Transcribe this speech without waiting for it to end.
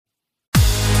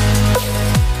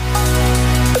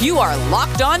are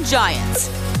Locked On Giants,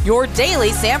 your daily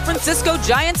San Francisco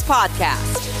Giants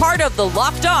podcast. Part of the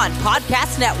Locked On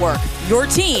Podcast Network, your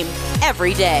team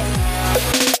every day.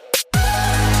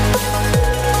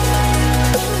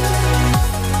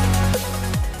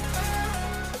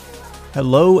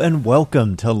 Hello and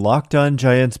welcome to Locked On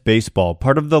Giants Baseball,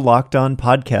 part of the Locked On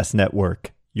Podcast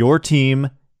Network, your team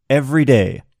every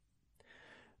day.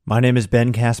 My name is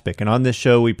Ben Kaspick, and on this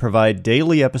show we provide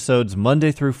daily episodes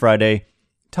Monday through Friday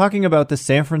talking about the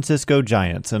San Francisco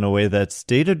Giants in a way that's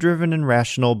data-driven and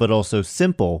rational, but also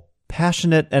simple,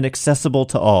 passionate, and accessible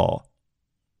to all.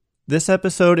 This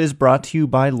episode is brought to you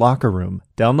by Locker Room.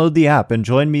 Download the app and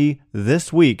join me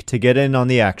this week to get in on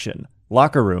the action.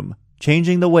 Locker Room,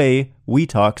 changing the way we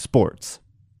talk sports.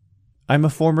 I'm a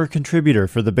former contributor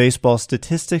for the baseball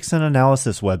statistics and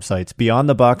analysis websites Beyond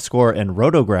the Box Score and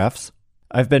Rotographs.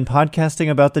 I've been podcasting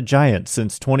about the Giants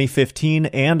since 2015,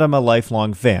 and I'm a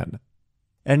lifelong fan.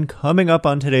 And coming up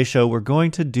on today's show, we're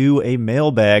going to do a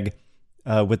mailbag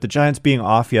with the Giants being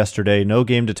off yesterday. No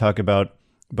game to talk about,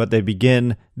 but they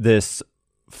begin this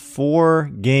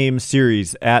 4-game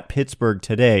series at Pittsburgh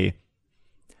today.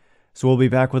 So we'll be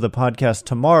back with a podcast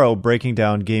tomorrow breaking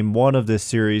down game 1 of this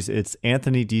series. It's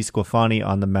Anthony DeSclafani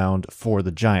on the mound for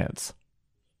the Giants.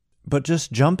 But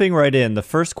just jumping right in, the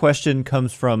first question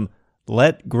comes from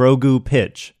Let Grogu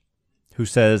Pitch, who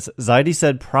says, Zaidi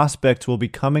said prospects will be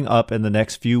coming up in the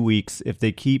next few weeks if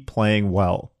they keep playing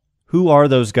well. Who are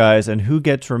those guys and who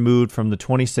gets removed from the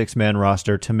 26-man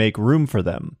roster to make room for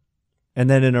them? And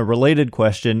then in a related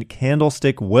question,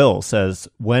 Candlestick Will says,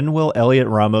 when will Elliot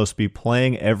Ramos be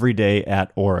playing every day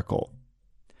at Oracle?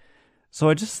 So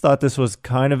I just thought this was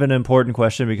kind of an important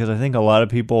question because I think a lot of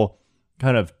people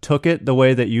kind of took it the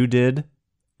way that you did.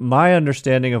 My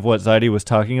understanding of what Zaidi was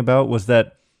talking about was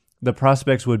that the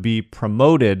prospects would be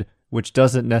promoted, which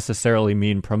doesn't necessarily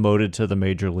mean promoted to the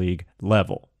major league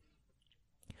level.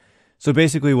 So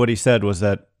basically what he said was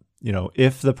that,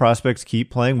 if the prospects keep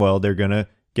playing well, they're going to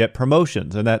get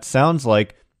promotions. And that sounds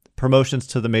like promotions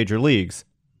to the major leagues.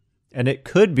 And it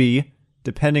could be,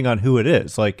 depending on who it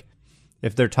is. Like,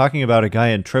 if they're talking about a guy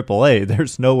in AAA,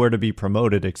 there's nowhere to be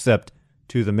promoted except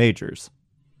to the majors.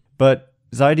 But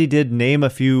Zaidi did name a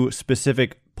few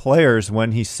specific players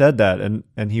when he said that,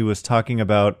 and he was talking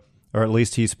about, or at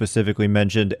least he specifically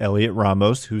mentioned Elliot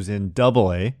Ramos, who's in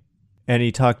AA, and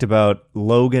he talked about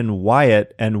Logan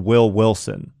Wyatt and Will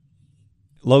Wilson.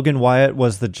 Logan Wyatt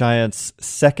was the Giants'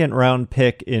 second-round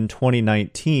pick in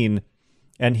 2019,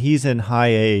 and he's in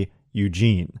High A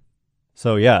Eugene.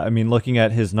 So yeah, looking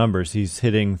at his numbers, he's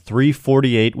hitting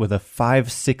 .348 with a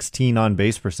 .516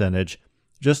 on-base percentage,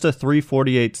 just a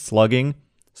 .348 slugging.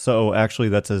 So actually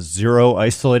that's a 0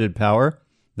 isolated power.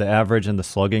 The average and the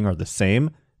slugging are the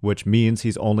same, which means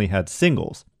he's only had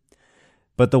singles.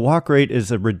 But the walk rate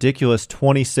is a ridiculous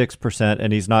 26%,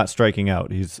 and he's not striking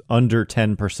out. He's under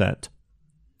 10%.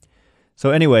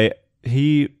 So anyway,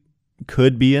 he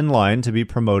could be in line to be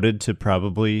promoted to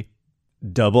probably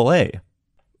AA.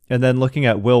 And then looking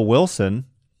at Will Wilson,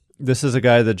 this is a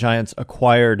guy the Giants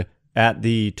acquired at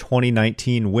the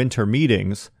 2019 winter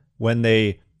meetings when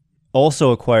they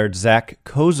also acquired Zach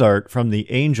Cozart from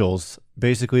the Angels.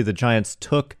 Basically, the Giants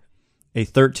took a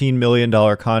 $13 million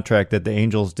contract that the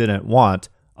Angels didn't want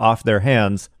off their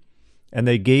hands, and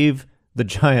they gave the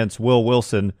Giants Will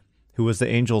Wilson, who was the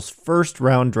Angels'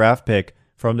 first-round draft pick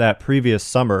from that previous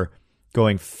summer,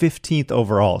 going 15th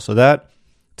overall. So that,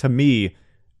 to me,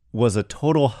 was a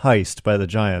total heist by the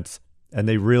Giants, and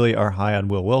they really are high on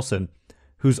Will Wilson,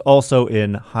 who's also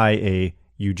in High A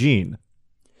Eugene.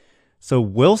 So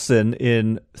Wilson,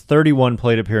 in 31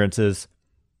 plate appearances,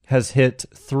 has hit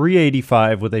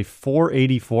 .385 with a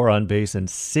 .484 on base and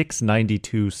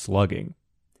 .692 slugging.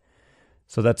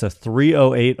 So that's a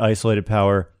 .308 isolated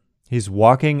power. He's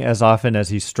walking as often as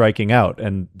he's striking out,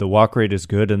 and the walk rate is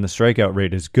good and the strikeout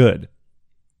rate is good.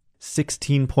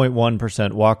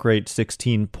 16.1% walk rate,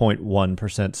 16.1%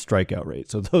 strikeout rate.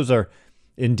 So those are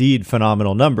indeed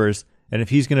phenomenal numbers, and if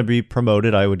he's going to be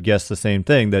promoted, I would guess the same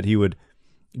thing, that he would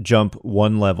jump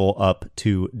one level up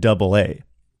to AA.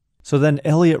 So then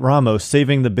Elliot Ramos,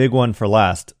 saving the big one for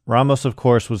last. Ramos, of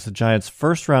course, was the Giants'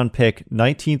 first-round pick,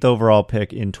 19th overall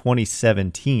pick in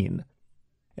 2017.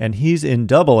 And he's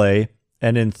in AA,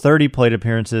 and in 30 plate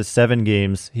appearances, 7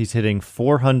 games, he's hitting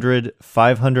 .400,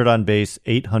 500 on base,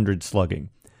 800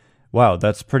 slugging. Wow,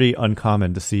 that's pretty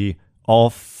uncommon to see all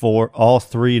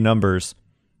three numbers,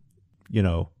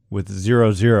 with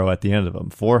 0-0 at the end of them.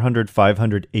 400,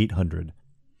 500, 800.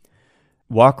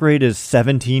 Walk rate is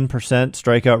 17%,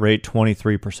 strikeout rate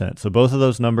 23%. So both of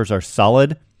those numbers are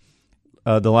solid.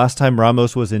 The last time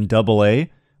Ramos was in AA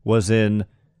was in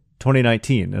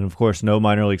 2019. And of course, no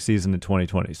minor league season in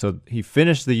 2020. So he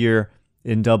finished the year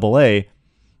in Double-A,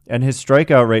 and his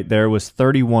strikeout rate there was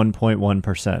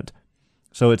 31.1%.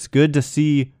 So it's good to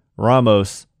see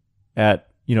Ramos at,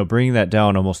 bringing that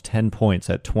down almost 10 points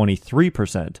at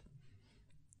 23%.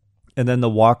 And then the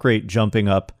walk rate jumping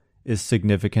up is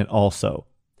significant also.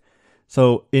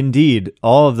 So indeed,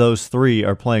 all of those three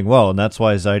are playing well, and that's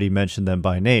why Zaidi mentioned them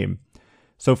by name.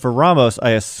 So for Ramos, I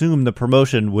assume the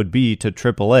promotion would be to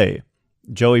AAA.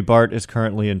 Joey Bart is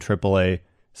currently in AAA,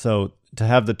 so to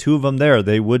have the two of them there,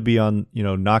 they would be on,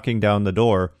 knocking on the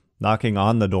door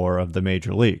of the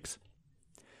major leagues.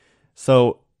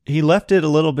 So he left it a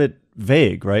little bit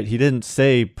vague, right? He didn't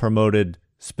say promoted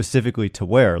specifically to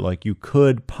where. Like, you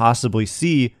could possibly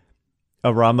see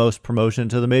a Ramos promotion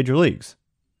to the major leagues.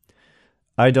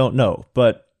 I don't know.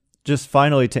 But just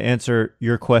finally to answer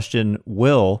your question,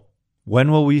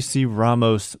 when will we see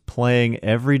Ramos playing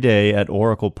every day at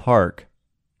Oracle Park?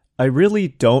 I really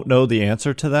don't know the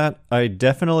answer to that. I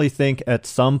definitely think at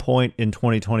some point in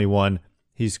 2021,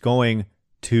 he's going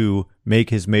to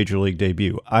make his major league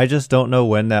debut. I just don't know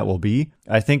when that will be.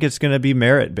 I think it's going to be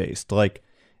merit-based. Like,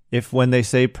 if when they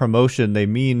say promotion, they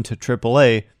mean to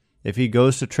AAA, if he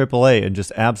goes to AAA and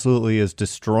just absolutely is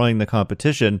destroying the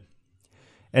competition,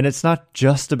 and it's not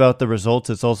just about the results,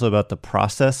 it's also about the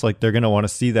process. Like, they're going to want to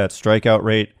see that strikeout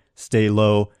rate stay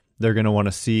low. They're going to want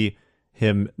to see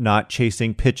him not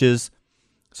chasing pitches.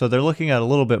 So they're looking at a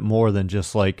little bit more than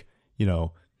just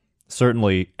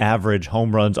certainly average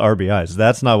home runs, RBIs.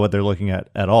 That's not what they're looking at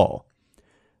all.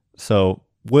 So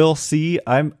we'll see.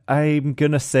 I'm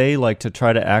going to say, to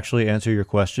try to actually answer your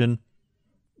question,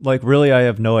 really, I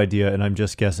have no idea, and I'm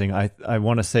just guessing. I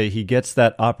want to say he gets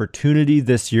that opportunity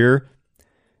this year,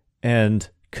 and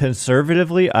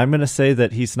conservatively, I'm going to say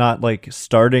that he's not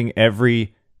starting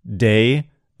every day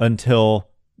until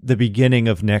the beginning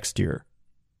of next year.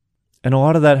 And a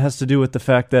lot of that has to do with the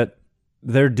fact that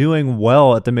they're doing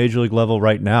well at the major league level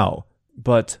right now.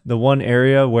 But the one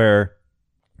area where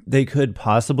they could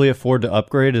possibly afford to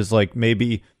upgrade is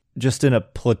maybe just in a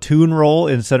platoon role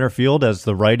in center field as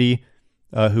the righty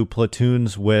who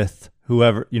platoons with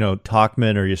whoever,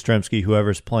 Tauchman or Yastrzemski,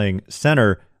 whoever's playing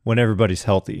center when everybody's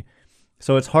healthy.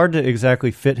 So it's hard to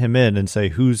exactly fit him in and say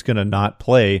who's going to not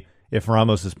play if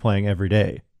Ramos is playing every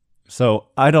day. So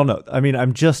I don't know. I mean,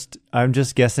 I'm just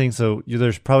guessing. So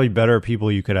there's probably better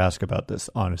people you could ask about this,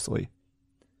 honestly.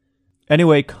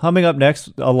 Anyway, coming up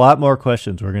next, a lot more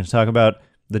questions. We're going to talk about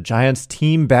the Giants'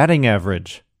 team batting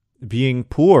average being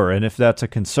poor and if that's a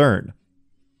concern,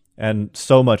 and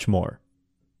so much more.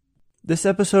 This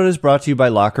episode is brought to you by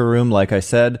Locker Room. Like I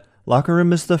said, Locker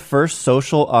Room is the first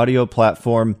social audio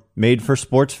platform made for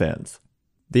sports fans.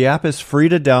 The app is free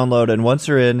to download, and once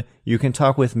you're in, you can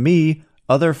talk with me,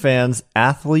 other fans,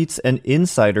 athletes, and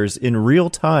insiders in real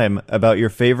time about your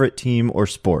favorite team or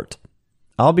sport.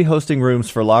 I'll be hosting rooms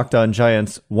for Locked On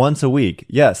Giants once a week.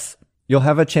 Yes, you'll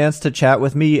have a chance to chat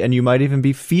with me, and you might even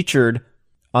be featured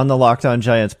on the Locked On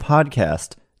Giants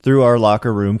podcast through our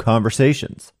Locker Room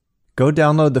conversations. Go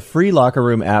download the free Locker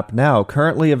Room app now,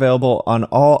 currently available on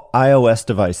all iOS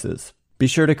devices. Be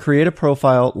sure to create a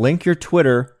profile, link your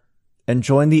Twitter, and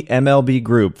join the MLB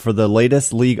group for the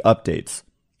latest league updates.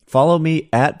 Follow me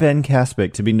at Ben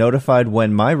Kaspick to be notified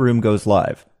when my room goes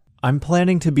live. I'm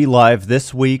planning to be live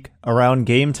this week around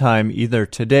game time, either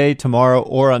today, tomorrow,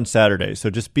 or on Saturday. So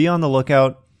just be on the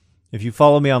lookout. If you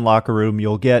follow me on Locker Room,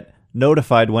 you'll get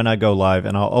notified when I go live,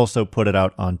 and I'll also put it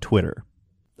out on Twitter.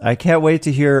 I can't wait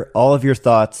to hear all of your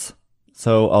thoughts,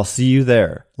 so I'll see you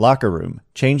there. Locker Room,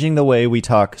 changing the way we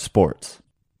talk sports.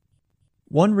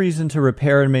 One reason to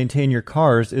repair and maintain your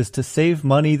cars is to save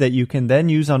money that you can then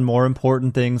use on more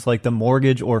important things like the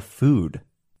mortgage or food.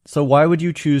 So why would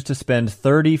you choose to spend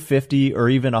 30, 50, or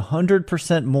even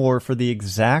 100% more for the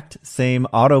exact same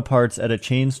auto parts at a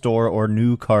chain store or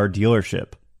new car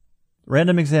dealership?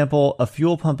 Random example, a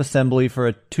fuel pump assembly for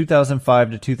a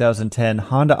 2005 to 2010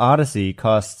 Honda Odyssey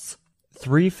costs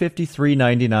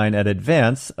 $353.99 at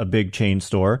Advance, a big chain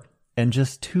store, and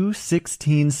just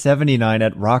 $216.79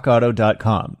 at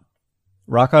rockauto.com.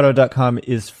 Rockauto.com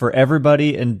is for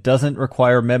everybody and doesn't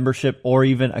require membership or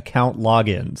even account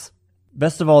logins.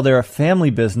 Best of all, they're a family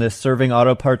business serving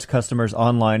auto parts customers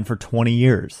online for 20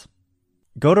 years.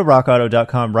 Go to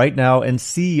rockauto.com right now and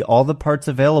see all the parts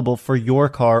available for your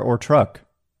car or truck.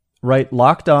 Write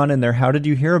Locked On in their How Did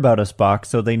You Hear About Us box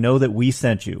so they know that we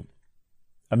sent you.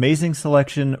 Amazing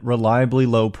selection, reliably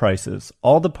low prices.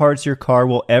 All the parts your car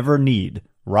will ever need.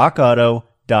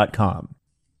 rockauto.com.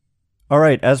 All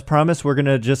right, as promised, we're going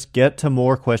to just get to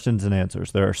more questions and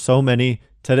answers. There are so many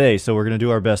today, so we're going to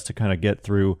do our best to kind of get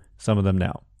through some of them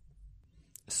now.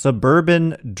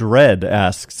 Suburban Dread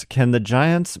asks, can the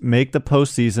Giants make the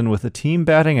postseason with a team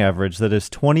batting average that is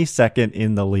 22nd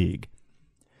in the league?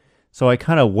 So I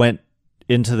kind of went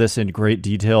into this in great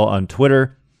detail on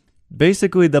Twitter.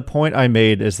 Basically, the point I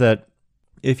made is that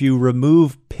if you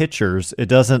remove pitchers, it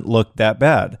doesn't look that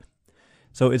bad.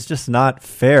 So it's just not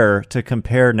fair to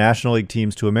compare National League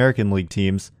teams to American League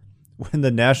teams when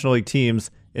the National League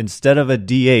teams, instead of a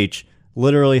DH,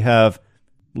 literally have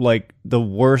like the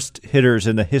worst hitters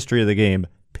in the history of the game,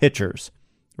 pitchers,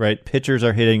 right? Pitchers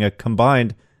are hitting a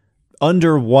combined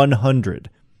under 100.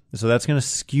 So that's going to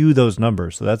skew those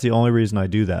numbers. So that's the only reason I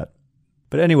do that.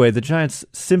 But anyway, the Giants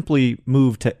simply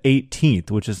moved to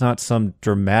 18th, which is not some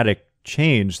dramatic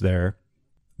change there.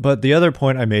 But the other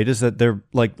point I made is that they're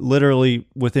like literally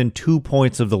within 2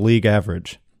 points of the league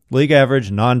average. League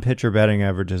average, non-pitcher batting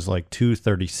average is like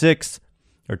 236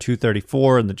 or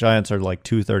 234, and the Giants are like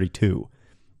 232.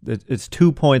 It's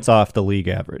 2 points off the league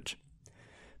average.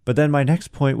 But then my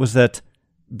next point was that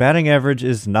batting average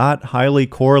is not highly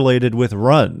correlated with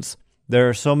runs. There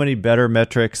are so many better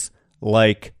metrics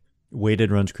like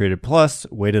weighted runs created plus,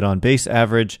 weighted on base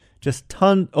average, just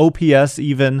ton OPS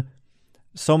even,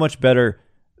 so much better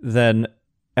than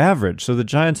average. So the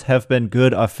Giants have been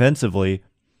good offensively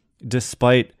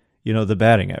despite, the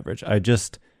batting average.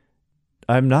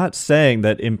 I'm not saying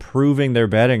that improving their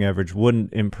batting average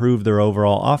wouldn't improve their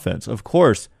overall offense. Of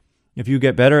course, if you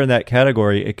get better in that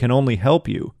category, it can only help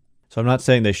you. So I'm not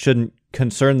saying they shouldn't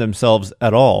concern themselves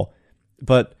at all.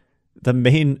 But the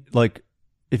main,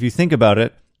 if you think about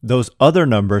it, those other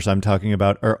numbers I'm talking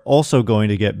about are also going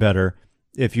to get better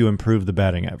if you improve the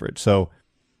batting average. So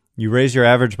you raise your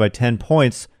average by 10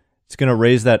 points, it's going to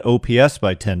raise that OPS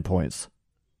by 10 points.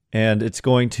 And it's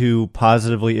going to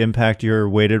positively impact your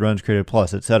weighted runs created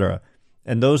plus, etc.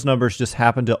 And those numbers just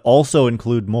happen to also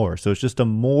include more. So it's just a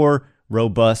more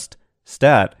robust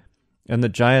stat. And the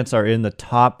Giants are in the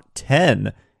top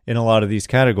 10 in a lot of these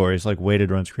categories, like weighted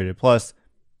runs created plus,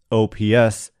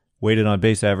 OPS, weighted on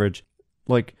base average.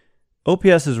 Like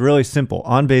OPS is really simple,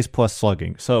 on base plus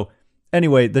slugging. So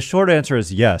anyway, the short answer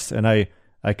is yes. And I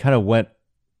kind of went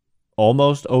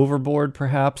almost overboard,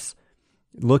 perhaps,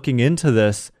 looking into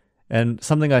this. And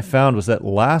something I found was that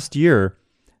last year,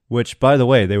 which, by the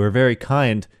way, they were very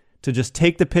kind to just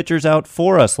take the pitchers out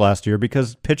for us last year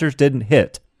because pitchers didn't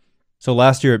hit. So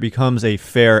last year it becomes a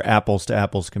fair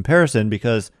apples-to-apples comparison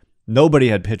because nobody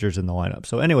had pitchers in the lineup.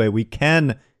 So anyway, we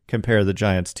can compare the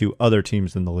Giants to other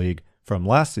teams in the league from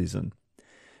last season.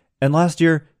 And last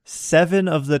year, 7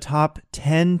 of the top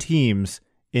 10 teams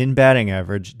in batting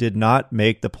average did not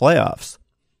make the playoffs.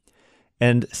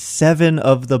 And 7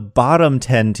 of the bottom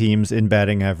 10 teams in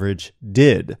batting average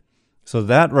did. So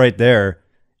that right there,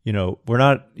 we're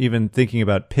not even thinking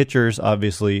about pitchers,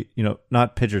 obviously,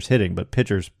 not pitchers hitting, but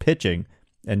pitchers pitching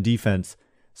and defense.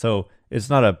 So it's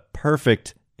not a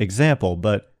perfect example,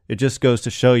 but it just goes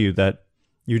to show you that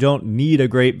you don't need a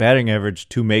great batting average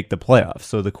to make the playoffs.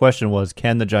 So the question was,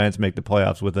 can the Giants make the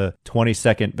playoffs with a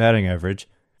 22nd batting average?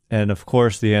 And of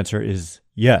course, the answer is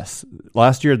yes.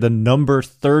 Last year, the number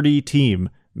 30 team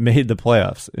made the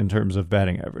playoffs in terms of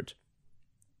batting average.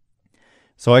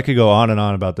 So I could go on and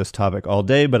on about this topic all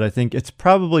day, but I think it's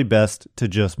probably best to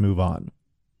just move on.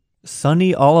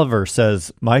 Sonny Oliver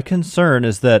says, my concern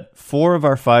is that 4 of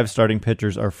our 5 starting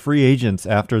pitchers are free agents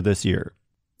after this year.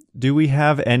 Do we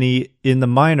have any in the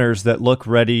minors that look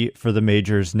ready for the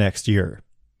majors next year?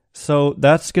 So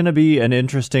that's going to be an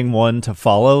interesting one to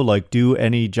follow. Like, do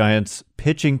any Giants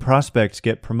pitching prospects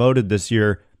get promoted this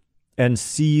year and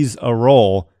seize a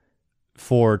role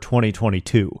for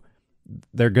 2022?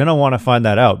 They're going to want to find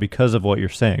that out because of what you're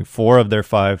saying. 4 of their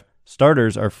 5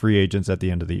 starters are free agents at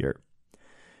the end of the year.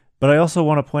 But I also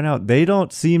want to point out, they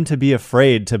don't seem to be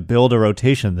afraid to build a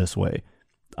rotation this way.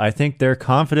 I think they're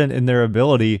confident in their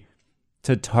ability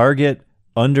to target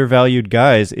undervalued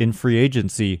guys in free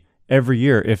agency every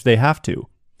year if they have to.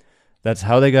 That's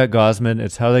how they got Gausman.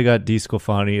 It's how they got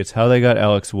DeSclafani. It's how they got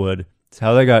Alex Wood. It's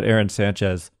how they got Aaron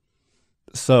Sanchez.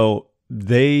 So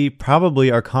they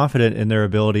probably are confident in their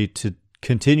ability to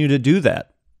continue to do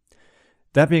that.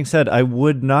 That being said, I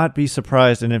would not be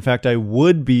surprised, and in fact, I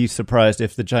would be surprised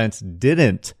if the Giants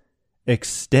didn't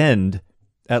extend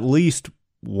at least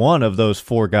one of those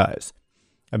 4 guys.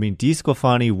 I mean,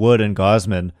 DeSclafani, Wood, and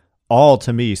Gausman all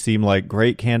to me seem like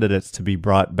great candidates to be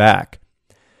brought back,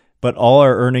 but all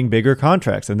are earning bigger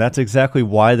contracts, and that's exactly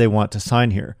why they want to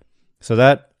sign here. So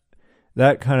that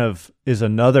kind of is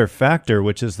another factor,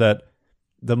 which is that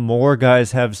the more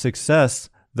guys have success,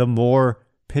 the more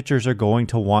pitchers are going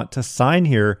to want to sign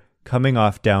here coming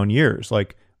off down years,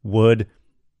 like Wood,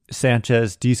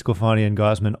 Sanchez, DeSclafani, and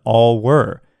Gausman all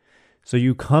were. So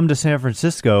you come to San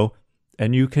Francisco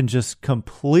and you can just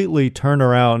completely turn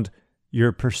around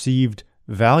your perceived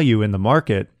value in the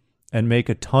market and make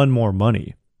a ton more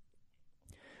money.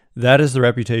 That is the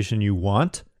reputation you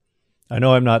want. I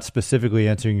know I'm not specifically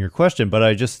answering your question, but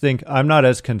I just think I'm not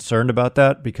as concerned about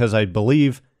that because I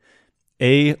believe,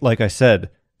 like I said,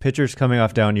 pitchers coming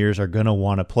off down years are going to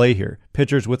want to play here.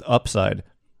 Pitchers with upside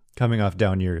coming off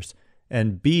down years.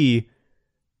 And B,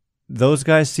 those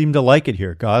guys seem to like it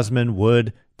here. Gausman,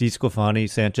 Wood, DeSclafani,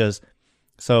 Sanchez.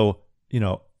 So,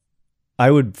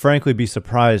 I would frankly be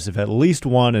surprised if at least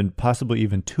one and possibly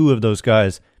even two of those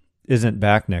guys isn't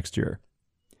back next year.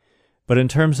 But in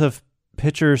terms of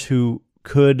pitchers who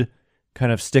could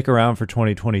kind of stick around for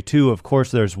 2022, of course,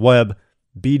 there's Webb.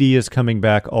 Beede is coming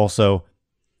back also.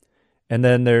 And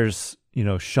then there's,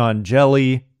 Sean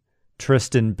Jelly,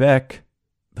 Tristan Beck,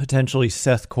 potentially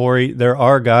Seth Corey. There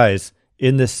are guys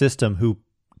in this system who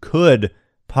could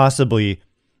possibly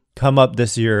come up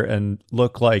this year and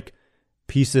look like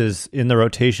pieces in the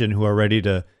rotation who are ready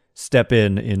to step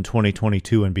in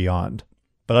 2022 and beyond.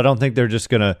 But I don't think they're just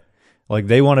going to,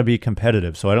 they want to be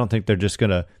competitive. So I don't think they're just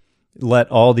going to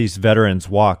let all these veterans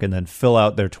walk and then fill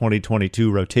out their 2022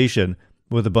 rotation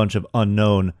with a bunch of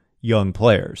unknown young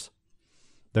players.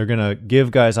 They're going to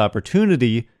give guys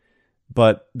opportunity,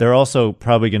 but they're also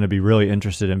probably going to be really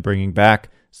interested in bringing back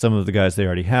some of the guys they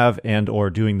already have and or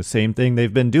doing the same thing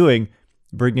they've been doing,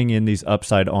 bringing in these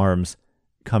upside arms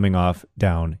coming off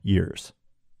down years.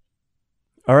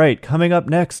 All right, coming up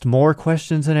next, more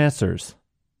questions and answers.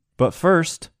 But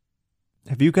first,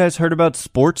 have you guys heard about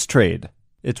Sports Trade?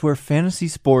 It's where fantasy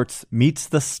sports meets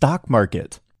the stock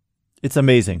market. It's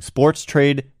amazing. Sports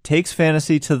Trade takes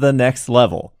fantasy to the next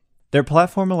level. Their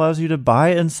platform allows you to buy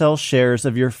and sell shares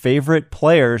of your favorite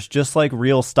players just like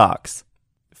real stocks.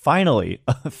 Finally,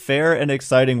 a fair and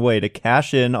exciting way to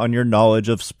cash in on your knowledge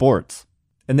of sports.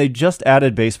 And they just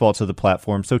added baseball to the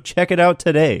platform, so check it out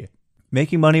today.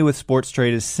 Making money with Sports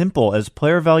Trade is simple as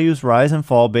player values rise and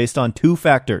fall based on two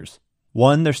factors.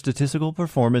 One, their statistical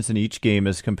performance in each game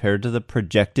as compared to the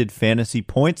projected fantasy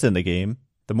points in the game.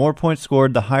 The more points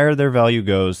scored, the higher their value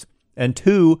goes. And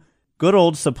two, good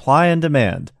old supply and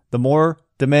demand. The more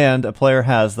demand a player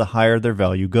has, the higher their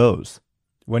value goes.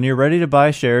 When you're ready to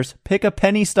buy shares, pick a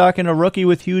penny stock in a rookie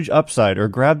with huge upside or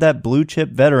grab that blue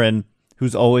chip veteran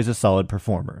who's always a solid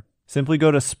performer. Simply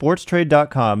go to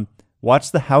sportstrade.com,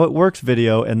 watch the How It Works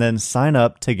video, and then sign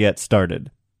up to get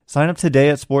started. Sign up today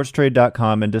at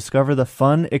sportstrade.com and discover the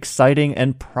fun, exciting,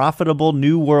 and profitable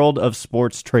new world of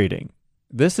sports trading.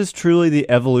 This is truly the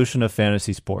evolution of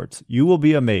fantasy sports. You will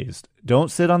be amazed.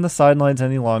 Don't sit on the sidelines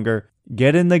any longer.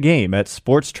 Get in the game at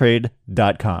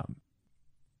sportstrade.com.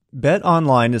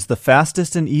 BetOnline is the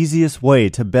fastest and easiest way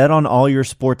to bet on all your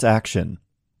sports action.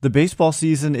 The baseball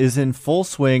season is in full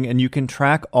swing and you can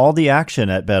track all the action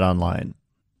at BetOnline.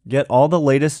 Get all the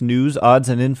latest news, odds,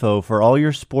 and info for all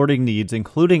your sporting needs,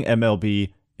 including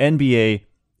MLB, NBA,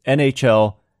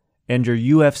 NHL, and your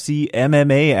UFC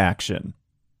MMA action.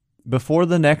 Before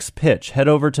the next pitch, head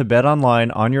over to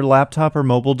BetOnline on your laptop or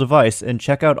mobile device and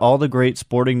check out all the great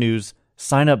sporting news,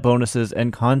 sign-up bonuses,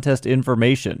 and contest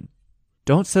information.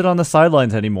 Don't sit on the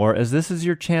sidelines anymore, as this is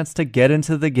your chance to get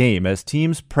into the game as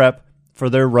teams prep for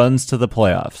their runs to the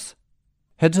playoffs.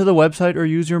 Head to the website or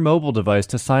use your mobile device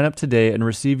to sign up today and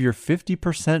receive your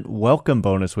 50% welcome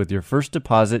bonus with your first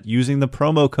deposit using the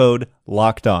promo code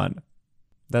LOCKEDON.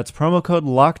 That's promo code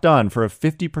LOCKEDON for a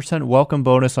 50% welcome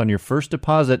bonus on your first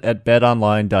deposit at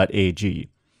betonline.ag.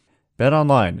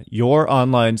 BetOnline, your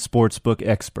online sportsbook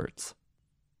experts.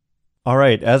 All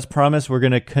right, as promised, we're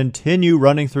going to continue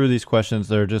running through these questions.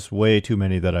 There are just way too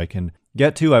many that I can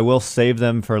get to. I will save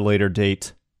them for a later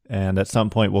date, and at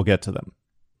some point we'll get to them.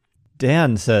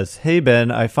 Dan says, "Hey Ben,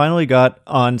 I finally got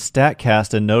on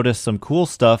StatCast and noticed some cool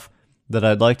stuff that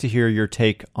I'd like to hear your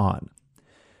take on.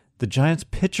 The Giants'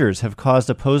 pitchers have caused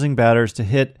opposing batters to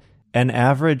hit an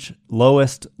average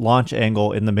lowest launch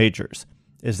angle in the majors.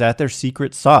 Is that their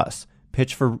secret sauce?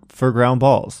 Pitch for ground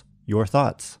balls. Your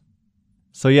thoughts?"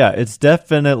 So yeah, it's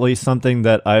definitely something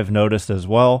that I've noticed as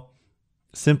well.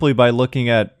 Simply by looking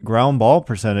at ground ball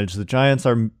percentage, the Giants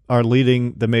are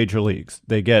leading the major leagues.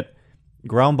 They get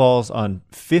ground balls on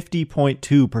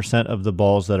 50.2% of the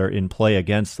balls that are in play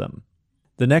against them.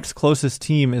 The next closest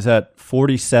team is at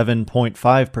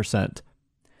 47.5%.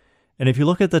 And if you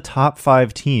look at the top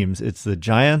 5 teams, it's the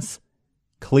Giants,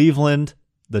 Cleveland,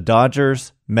 the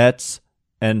Dodgers, Mets,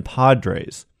 and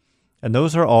Padres. And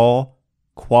those are all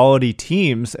quality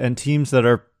teams and teams that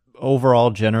are overall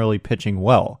generally pitching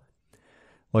well.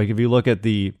 Like if you look at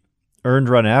the earned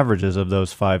run averages of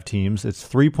those 5 teams, it's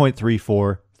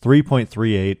 3.34,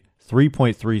 3.38,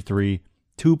 3.33,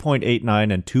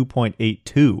 2.89, and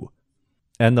 2.82.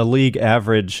 And the league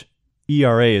average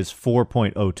ERA is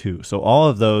 4.02. So all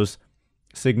of those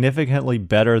significantly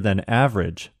better than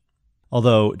average.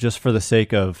 Although, just for the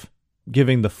sake of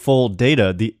giving the full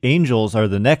data, the Angels are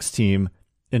the next team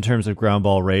in terms of ground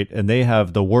ball rate, and they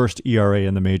have the worst ERA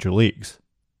in the major leagues.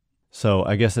 So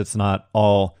I guess it's not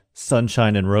all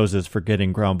sunshine and roses for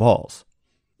getting ground balls.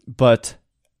 But,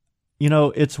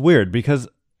 it's weird because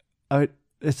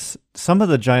some of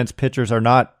the Giants pitchers are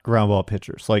not ground ball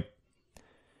pitchers. Like,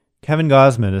 Kevin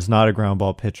Gausman is not a ground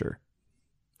ball pitcher.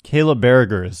 Caleb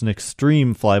Berriger is an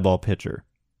extreme fly ball pitcher.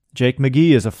 Jake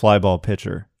McGee is a fly ball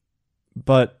pitcher.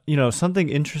 But, something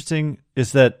interesting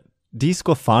is that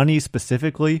DeSclafani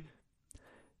specifically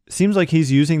seems like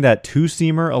he's using that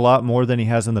two-seamer a lot more than he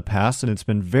has in the past, and it's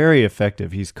been very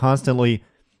effective. He's constantly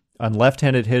on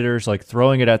left-handed hitters, like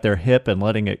throwing it at their hip and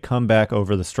letting it come back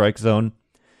over the strike zone.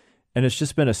 And it's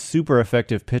just been a super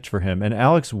effective pitch for him. And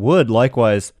Alex Wood,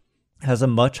 likewise, has a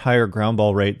much higher ground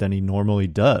ball rate than he normally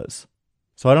does.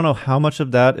 So I don't know how much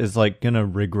of that is going to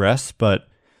regress, but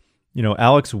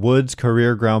Alex Wood's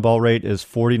career ground ball rate is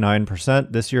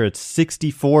 49%. This year it's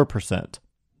 64%.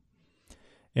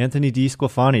 Anthony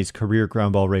DeSclafani's career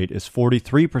ground ball rate is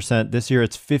 43%. This year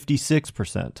it's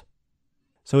 56%.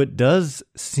 So it does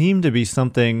seem to be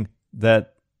something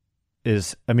that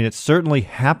is, it's certainly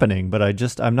happening, but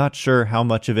I'm not sure how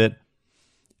much of it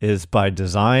is by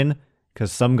design,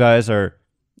 because some guys are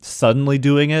suddenly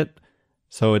doing it.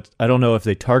 So I don't know if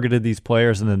they targeted these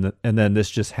players and then this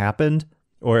just happened,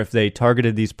 or if they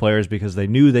targeted these players because they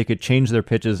knew they could change their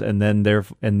pitches and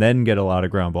then get a lot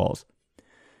of ground balls.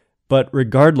 But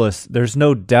regardless, there's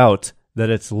no doubt that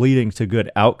it's leading to good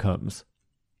outcomes,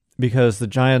 because the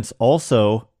Giants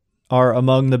also are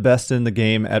among the best in the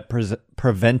game at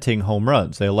preventing home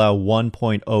runs. They allow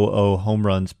 1.00 home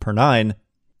runs per 9.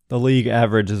 The league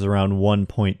average is around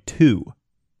 1.2.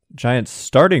 Giants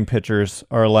starting pitchers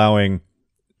are allowing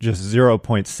just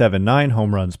 0.79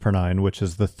 home runs per 9, which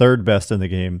is the third best in the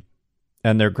game.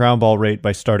 And their ground ball rate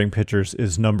by starting pitchers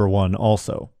is number 1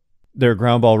 also. Their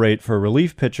ground ball rate for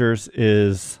relief pitchers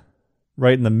is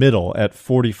right in the middle at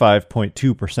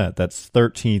 45.2%. That's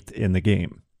 13th in the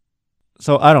game.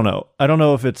 So I don't know. I don't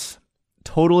know if it's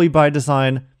totally by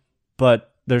design,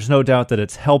 but there's no doubt that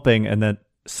it's helping, and that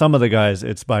some of the guys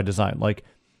it's by design. Like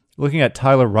looking at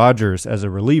Tyler Rogers as a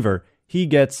reliever, he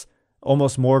gets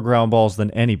almost more ground balls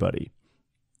than anybody.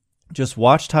 Just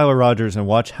watch Tyler Rogers and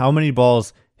watch how many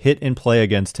balls hit and play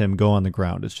against him go on the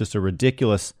ground. It's just a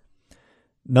ridiculous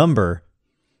number.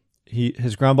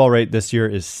 His ground ball rate this year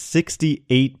is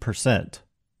 68%.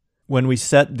 When we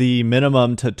set the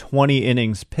minimum to 20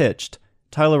 innings pitched,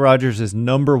 Tyler Rogers is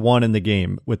number 1 in the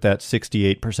game with that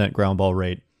 68% ground ball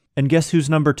rate. And guess who's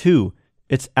number 2?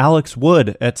 It's Alex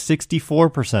Wood at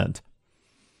 64%.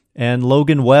 And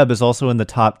Logan Webb is also in the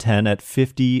top 10 at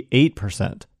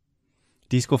 58%.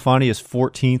 DeSclafani is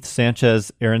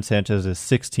 14th. Aaron Sanchez is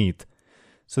 16th.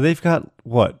 So they've got,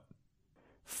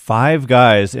 5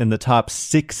 guys in the top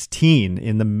 16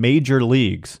 in the major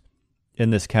leagues in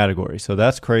this category. So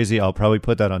that's crazy. I'll probably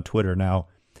put that on Twitter now.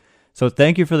 So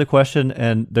thank you for the question.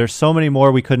 And there's so many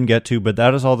more we couldn't get to, but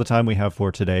that is all the time we have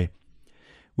for today.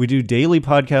 We do daily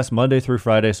podcasts Monday through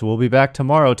Friday, so we'll be back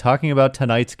tomorrow talking about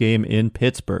tonight's game in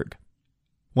Pittsburgh.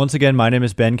 Once again, my name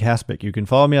is Ben Kaspick. You can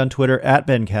follow me on Twitter at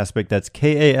Ben Kaspick. That's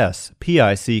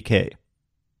Kaspick.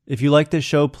 If you like this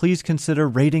show, please consider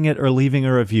rating it or leaving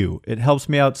a review. It helps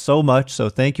me out so much, so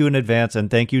thank you in advance, and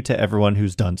thank you to everyone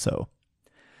who's done so.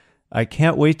 I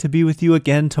can't wait to be with you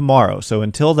again tomorrow, so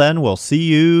until then, we'll see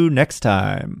you next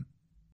time.